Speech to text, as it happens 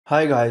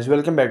Hi guys,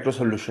 welcome back to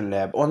Solution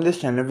Lab. On this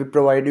channel, we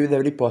provide you with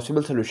every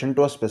possible solution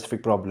to a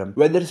specific problem.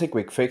 Whether it's a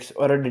quick fix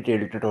or a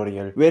detailed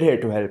tutorial, we're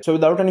here to help. So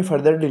without any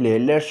further delay,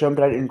 let's jump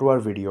right into our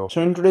video. So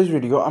in today's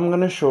video, I'm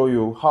gonna show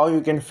you how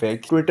you can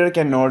fix Twitter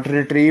cannot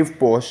retrieve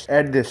posts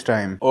at this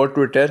time, or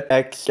Twitter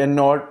X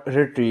cannot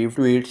retrieve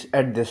tweets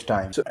at this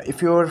time. So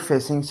if you're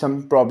facing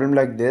some problem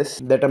like this,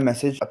 that a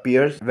message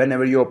appears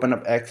whenever you open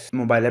up X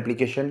mobile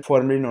application,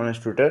 formerly known as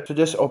Twitter, so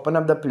just open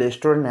up the Play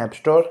Store and App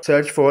Store,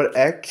 search for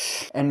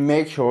X and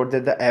make sure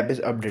that the app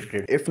is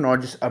updated. If not,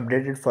 just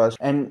update it first.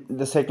 And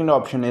the second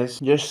option is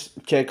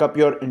just check up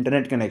your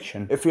internet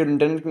connection. If your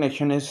internet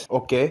connection is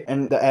okay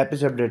and the app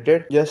is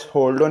updated, just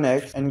hold on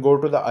X and go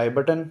to the I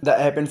button. The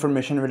app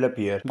information will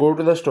appear. Go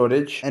to the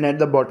storage and at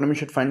the bottom you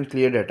should find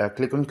clear data.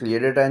 Click on clear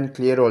data and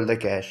clear all the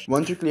cache.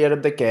 Once you clear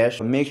up the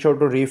cache, make sure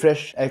to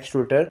refresh X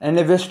Twitter, and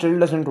if it still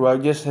doesn't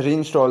work, just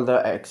reinstall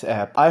the X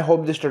app. I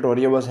hope this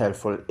tutorial was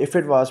helpful. If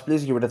it was,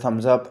 please give it a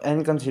thumbs up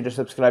and consider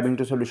subscribing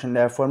to Solution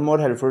Lab for more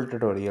helpful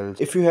tutorials.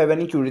 If you have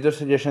any queries or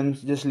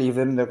suggestions, just leave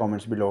them in the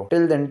comments below.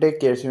 Till then, take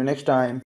care. See you next time.